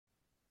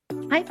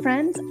Hi,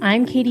 friends.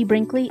 I'm Katie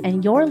Brinkley,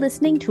 and you're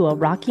listening to a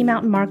Rocky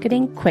Mountain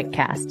Marketing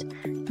Quickcast.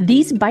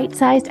 These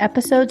bite-sized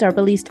episodes are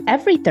released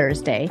every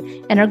Thursday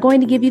and are going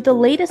to give you the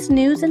latest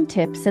news and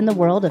tips in the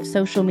world of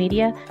social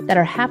media that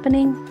are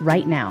happening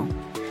right now.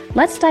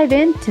 Let's dive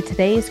into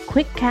today's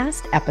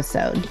Quickcast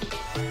episode.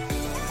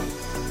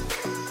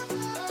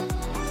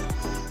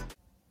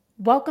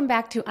 Welcome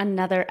back to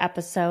another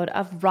episode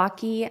of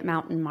Rocky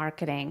Mountain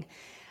Marketing.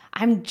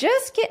 I'm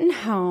just getting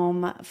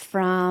home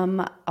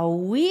from a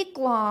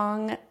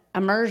week-long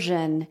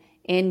immersion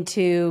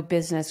into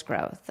business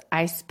growth.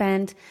 I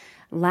spent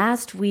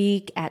last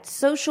week at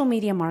Social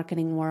Media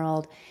Marketing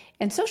World,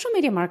 and Social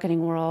Media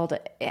Marketing World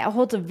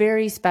holds a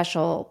very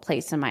special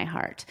place in my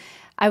heart.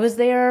 I was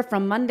there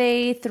from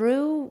Monday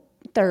through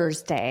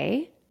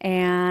Thursday,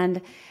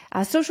 and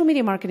Social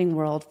Media Marketing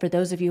World, for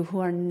those of you who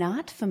are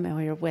not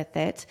familiar with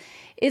it,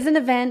 is an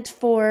event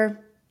for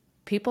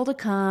people to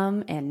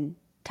come and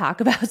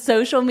talk about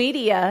social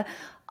media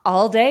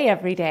all day,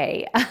 every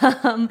day,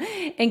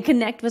 and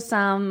connect with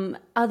some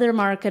other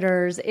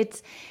marketers.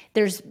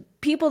 There's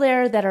people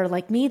there that are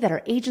like me, that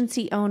are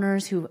agency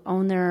owners who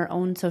own their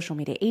own social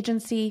media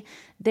agency.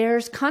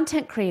 There's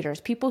content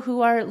creators, people who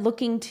are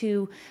looking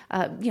to,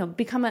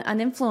 become an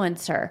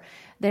influencer.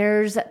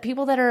 There's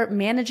people that are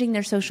managing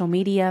their social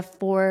media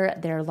for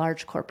their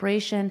large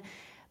corporation,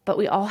 but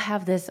we all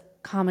have this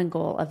common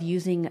goal of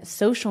using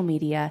social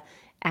media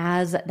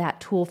as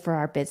that tool for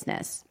our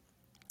business.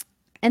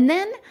 And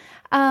then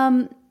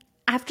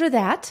after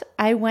that,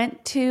 I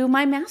went to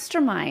my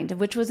mastermind,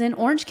 which was in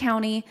Orange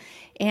County,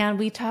 and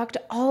we talked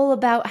all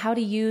about how to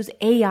use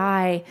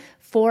AI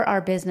for our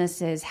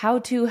businesses, how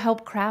to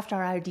help craft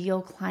our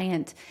ideal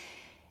client.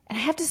 And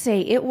I have to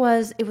say, it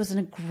was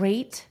a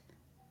great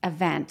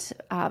event.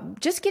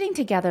 Just getting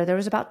together, there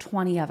was about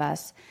 20 of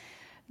us,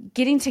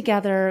 getting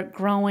together,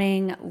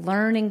 growing,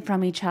 learning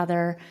from each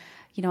other.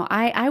 You know,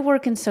 I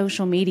work in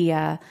social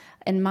media,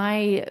 and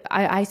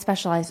I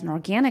specialize in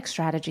organic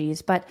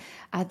strategies, but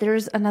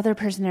there's another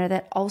person there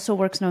that also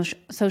works in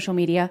social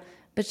media,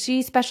 but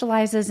she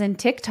specializes in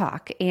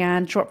TikTok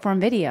and short form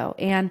video.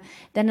 And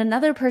then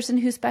another person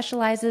who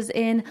specializes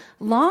in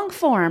long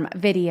form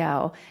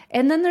video.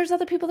 And then there's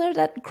other people there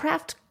that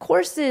craft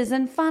courses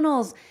and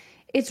funnels.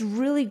 It's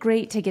really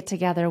great to get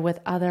together with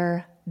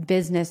other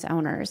business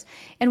owners.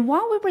 And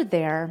while we were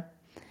there,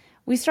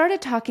 we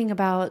started talking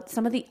about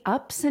some of the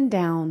ups and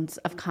downs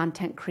of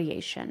content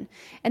creation.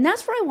 And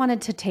that's where I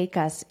wanted to take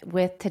us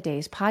with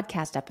today's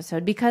podcast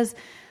episode, because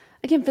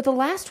again, for the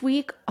last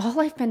week, all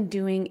I've been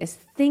doing is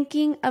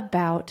thinking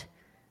about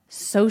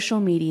social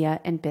media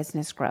and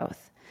business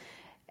growth.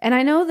 And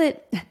I know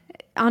that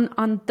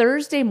on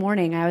Thursday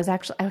morning, I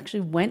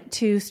actually went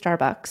to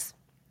Starbucks,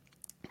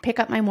 pick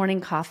up my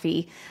morning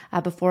coffee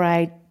before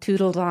I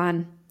tootled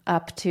on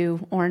up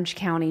to Orange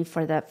County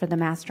for the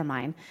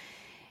mastermind.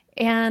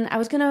 And I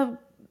was going to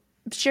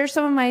share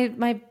some of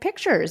my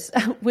pictures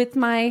with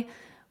my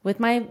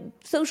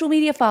social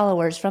media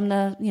followers from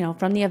the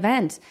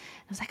event.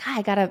 I was like,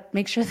 I got to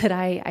make sure that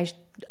I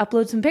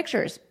upload some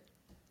pictures.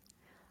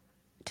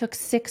 Took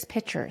 6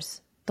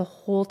 pictures the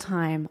whole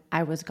time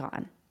I was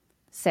gone.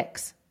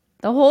 6.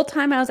 The whole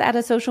time I was at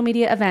a social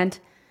media event,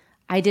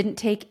 I didn't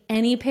take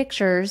any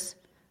pictures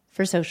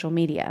for social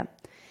media.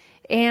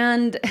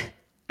 And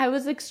I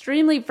was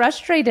extremely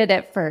frustrated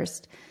at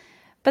first.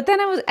 But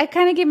then I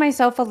kind of gave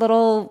myself a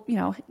little,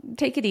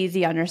 take it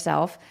easy on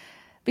yourself,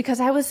 because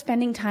I was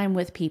spending time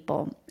with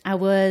people. I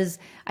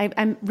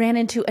ran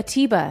into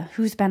Atiba,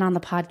 who's been on the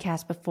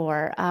podcast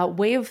before.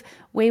 Wave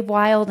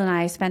Wild and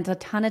I spent a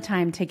ton of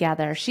time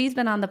together. She's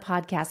been on the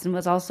podcast and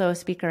was also a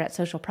speaker at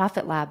Social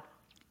Profit Lab.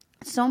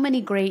 So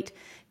many great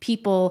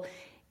people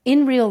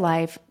in real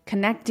life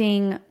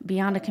connecting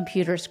beyond a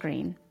computer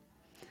screen.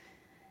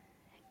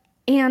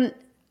 And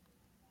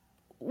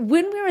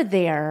when we were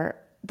there,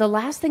 the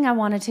last thing I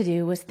wanted to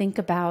do was think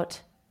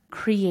about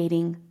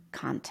creating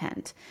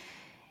content.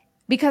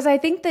 Because I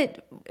think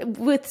that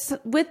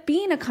with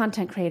being a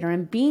content creator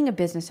and being a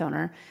business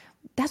owner,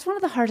 that's one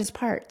of the hardest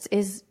parts,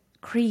 is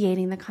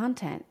creating the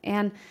content.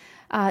 And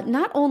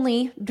not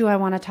only do I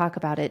want to talk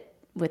about it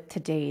with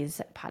today's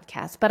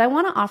podcast, but I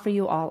want to offer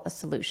you all a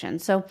solution.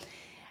 So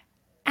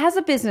as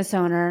a business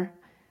owner,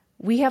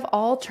 we have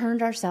all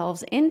turned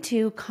ourselves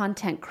into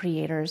content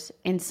creators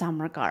in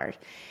some regard.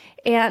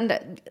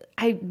 And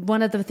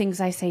one of the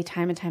things I say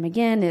time and time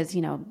again is,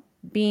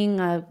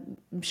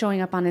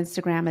 showing up on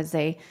Instagram as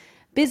a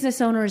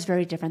business owner is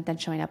very different than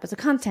showing up as a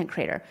content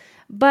creator.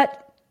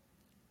 But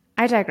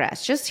I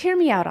digress. Just hear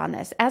me out on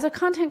this. As a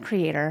content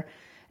creator,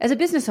 as a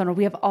business owner,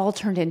 we have all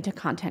turned into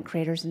content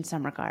creators in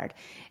some regard.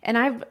 And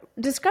I've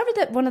discovered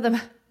that one of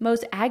the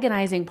most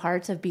agonizing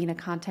parts of being a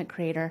content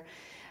creator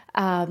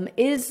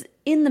is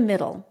in the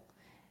middle.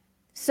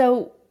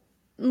 So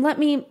I'm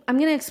going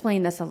to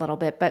explain this a little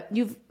bit, but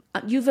you've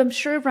I'm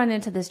sure run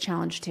into this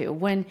challenge too,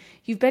 when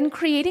you've been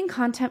creating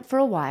content for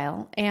a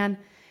while and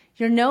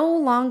you're no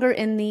longer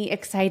in the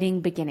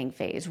exciting beginning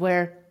phase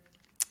where,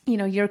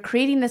 you're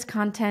creating this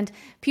content,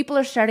 people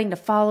are starting to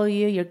follow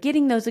you, you're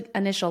getting those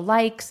initial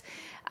likes,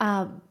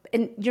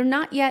 and you're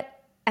not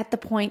yet at the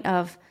point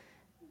of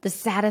the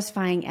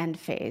satisfying end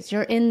phase.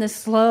 You're in the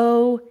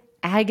slow,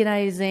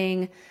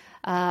 agonizing,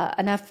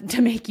 enough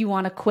to make you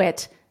want to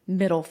quit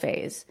middle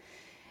phase.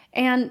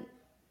 And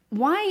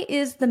why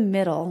is the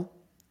middle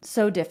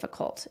so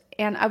difficult?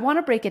 And I want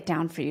to break it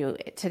down for you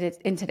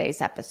in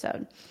today's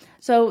episode.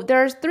 So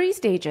there's 3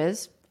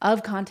 stages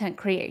of content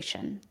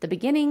creation: the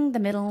beginning, the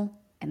middle,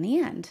 and the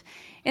end.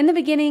 In the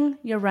beginning,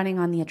 you're running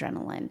on the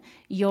adrenaline.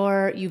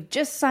 You've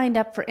just signed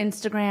up for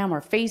Instagram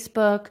or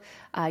Facebook.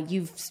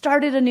 You've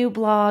started a new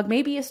blog.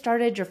 Maybe you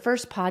started your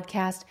first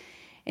podcast,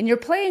 and you're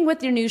playing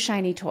with your new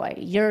shiny toy.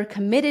 You're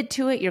committed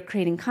to it. You're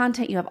creating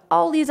content. You have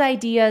all these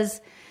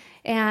ideas,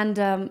 and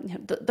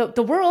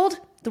the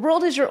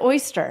world is your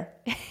oyster.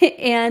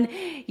 And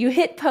you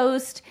hit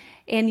post,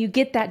 and you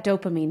get that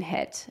dopamine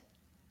hit.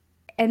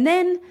 And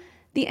then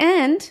the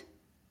end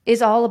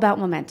is all about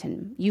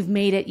momentum. You've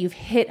made it. You've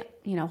hit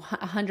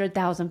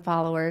 100,000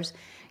 followers.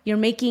 You're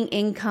making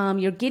income.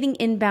 You're getting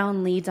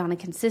inbound leads on a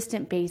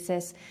consistent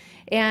basis.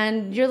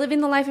 And you're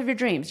living the life of your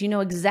dreams. You know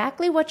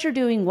exactly what you're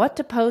doing, what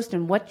to post,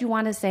 and what you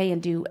want to say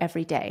and do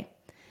every day.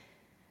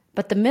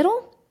 But the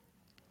middle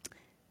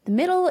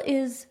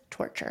is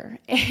torture.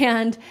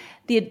 And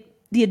the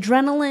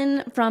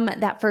adrenaline from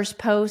that first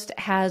post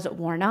has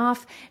worn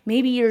off.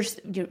 Maybe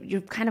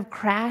you're kind of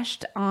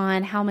crashed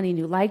on how many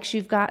new likes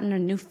you've gotten or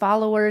new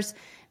followers.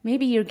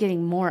 Maybe you're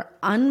getting more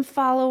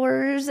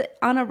unfollowers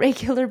on a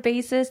regular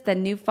basis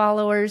than new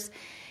followers.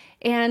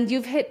 And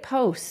you've hit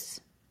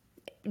posts.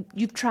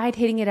 You've tried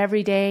hitting it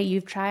every day.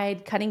 You've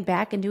tried cutting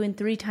back and doing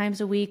 3 times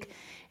a week.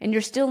 And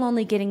you're still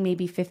only getting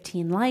maybe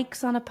 15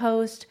 likes on a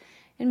post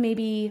and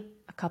maybe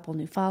a couple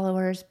new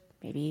followers,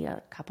 maybe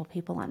a couple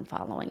people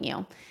unfollowing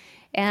you.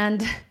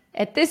 And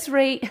at this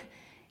rate,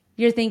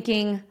 you're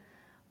thinking,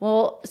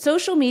 well,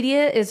 social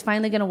media is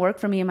finally going to work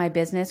for me in my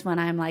business when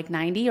I'm like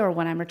 90 or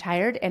when I'm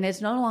retired, and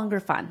it's no longer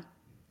fun.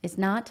 It's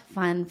not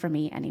fun for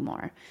me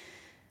anymore.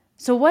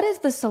 So what is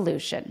the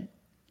solution?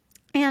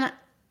 And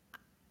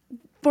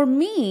for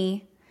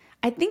me,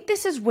 I think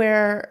this is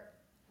where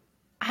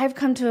I've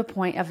come to a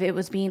point of it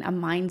was being a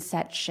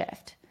mindset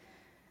shift.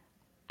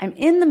 I'm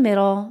in the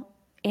middle,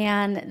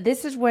 and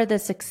this is where the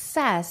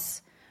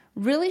success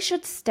really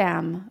should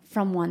stem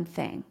from one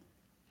thing.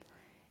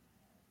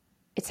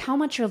 It's how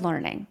much you're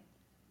learning.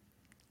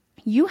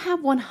 You have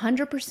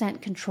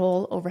 100%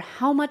 control over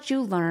how much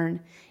you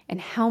learn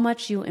and how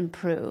much you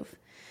improve.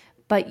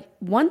 But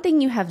one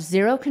thing you have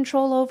 0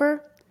 control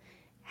over,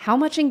 how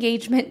much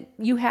engagement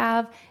you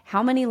have,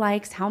 how many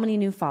likes, how many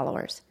new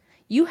followers.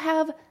 You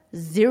have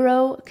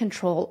 0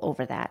 control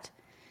over that.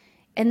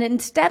 And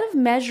instead of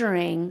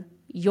measuring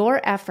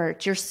your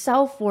effort, your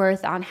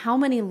self-worth on how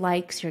many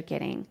likes you're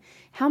getting,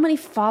 how many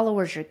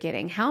followers you're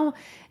getting,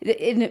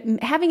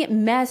 having it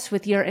mess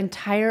with your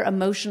entire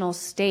emotional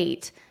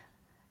state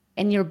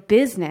and your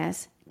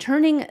business,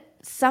 turning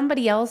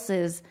somebody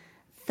else's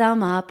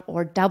thumb up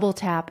or double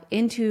tap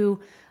into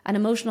an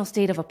emotional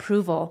state of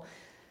approval,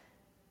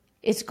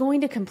 it's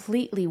going to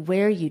completely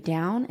wear you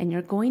down, and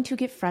you're going to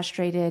get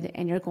frustrated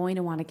and you're going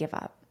to want to give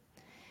up.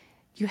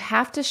 You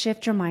have to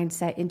shift your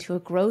mindset into a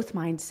growth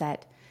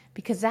mindset,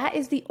 because that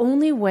is the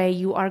only way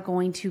you are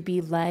going to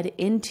be led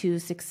into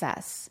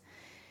success.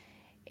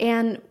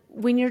 And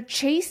when you're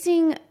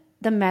chasing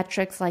the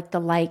metrics like the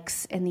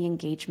likes and the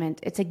engagement,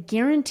 it's a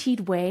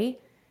guaranteed way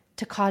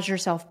to cause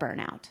yourself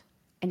burnout,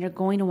 and you're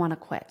going to want to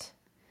quit.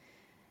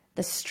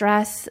 The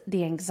stress,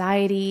 the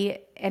anxiety,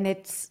 and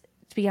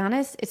to be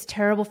honest, it's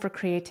terrible for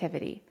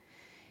creativity.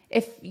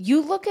 If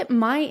you look at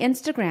my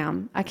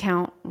Instagram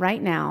account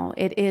right now,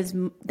 it is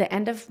the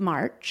end of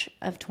March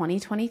of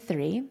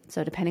 2023.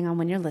 So depending on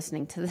when you're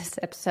listening to this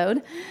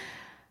episode,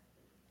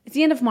 it's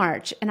the end of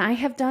March, and I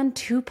have done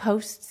 2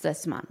 posts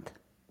this month.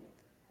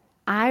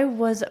 I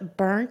was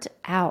burnt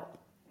out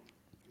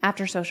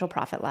after Social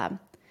Profit Lab.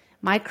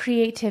 My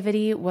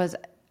creativity was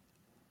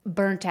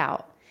burnt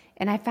out,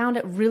 and I found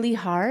it really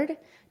hard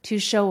to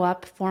show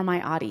up for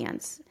my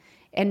audience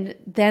and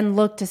then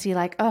look to see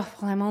like, oh,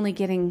 well, I'm only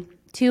getting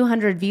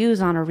 200 views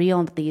on a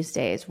reel these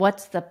days.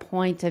 What's the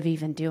point of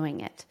even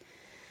doing it?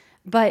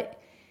 But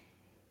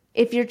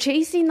if you're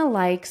chasing the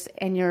likes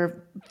and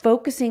you're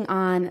focusing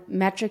on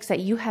metrics that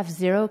you have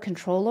 0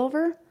 control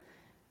over,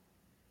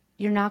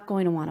 you're not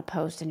going to want to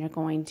post, and you're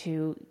going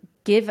to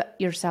give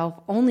yourself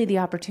only the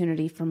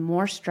opportunity for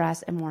more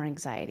stress and more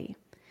anxiety.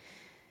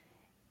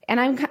 And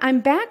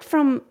I'm back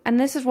from, and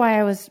this is why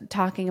I was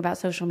talking about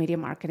social media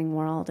marketing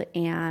world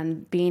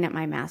and being at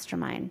my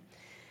mastermind,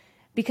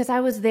 because I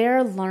was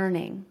there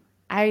learning.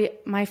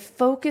 My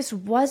focus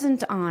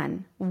wasn't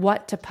on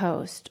what to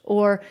post,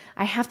 or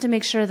I have to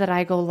make sure that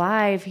I go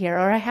live here,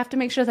 or I have to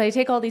make sure that I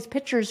take all these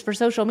pictures for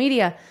social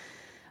media.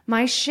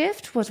 My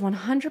shift was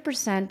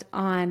 100%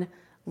 on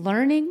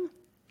learning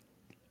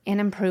and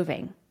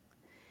improving.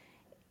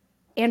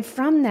 And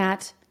from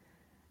that,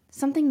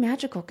 something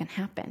magical can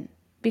happen.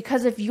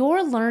 Because if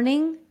you're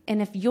learning and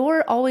if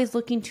you're always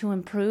looking to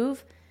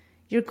improve,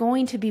 you're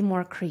going to be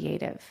more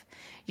creative.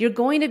 You're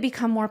going to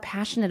become more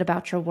passionate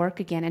about your work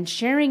again and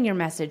sharing your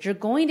message. You're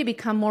going to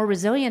become more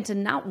resilient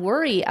and not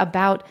worry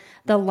about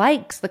the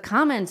likes, the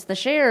comments, the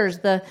shares,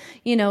 the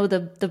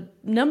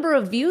number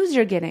of views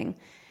you're getting.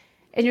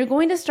 And you're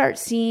going to start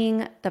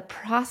seeing the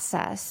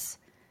process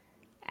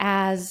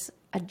as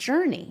a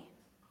journey.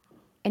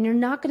 And you're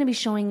not going to be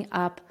showing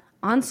up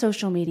on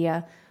social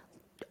media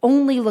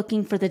only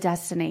looking for the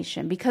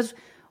destination. Because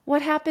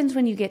what happens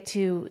when you get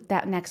to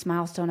that next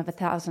milestone of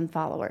 1,000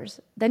 followers?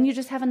 Then you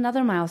just have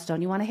another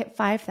milestone. You want to hit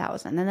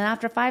 5,000. And then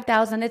after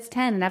 5,000, it's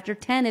 10. And after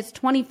 10, it's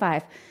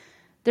 25.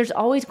 There's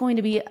always going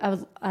to be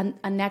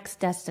a next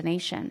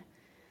destination.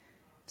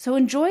 So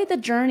enjoy the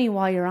journey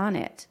while you're on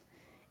it.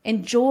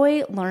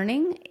 Enjoy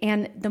learning.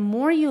 And the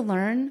more you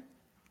learn,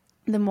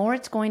 the more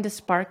it's going to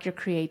spark your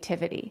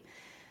creativity.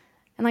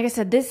 And like I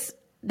said, this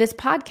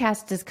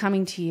podcast is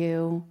coming to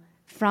you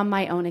from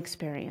my own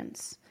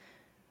experience,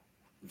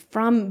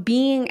 from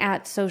being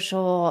at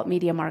Social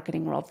Media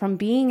Marketing World, from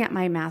being at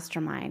my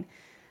mastermind,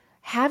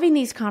 having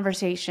these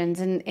conversations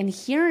and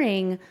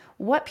hearing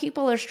what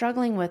people are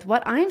struggling with,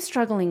 what I'm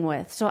struggling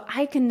with, so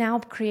I can now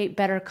create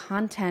better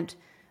content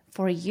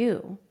for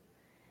you.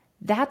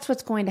 That's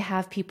what's going to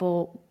have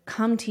people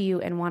come to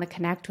you and want to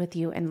connect with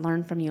you and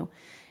learn from you.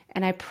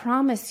 And I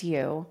promise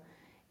you,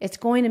 it's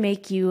going to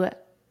make you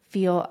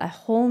feel a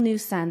whole new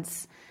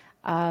sense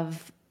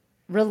of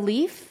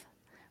relief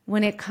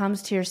when it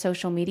comes to your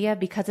social media,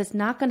 because it's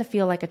not going to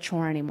feel like a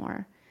chore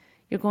anymore.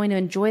 You're going to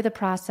enjoy the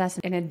process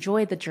and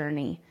enjoy the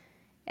journey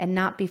and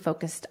not be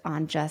focused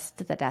on just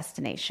the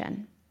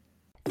destination.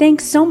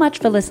 Thanks so much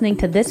for listening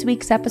to this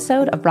week's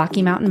episode of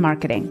Rocky Mountain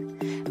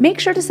Marketing. Make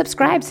sure to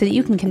subscribe so that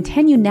you can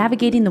continue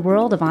navigating the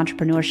world of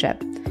entrepreneurship.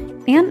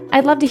 And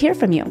I'd love to hear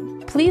from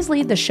you. Please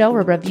leave the show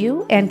a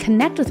review and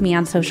connect with me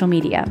on social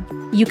media.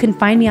 You can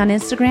find me on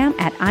Instagram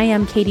at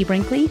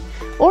 @IamKatieBrinkley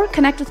or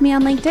connect with me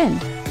on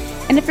LinkedIn.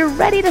 And if you're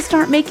ready to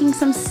start making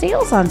some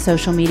sales on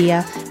social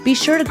media, be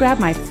sure to grab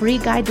my free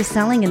guide to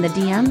selling in the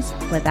DMs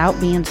without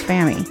being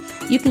spammy.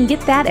 You can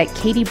get that at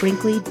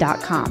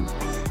katiebrinkley.com.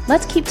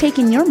 Let's keep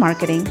taking your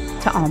marketing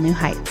to all new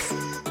heights.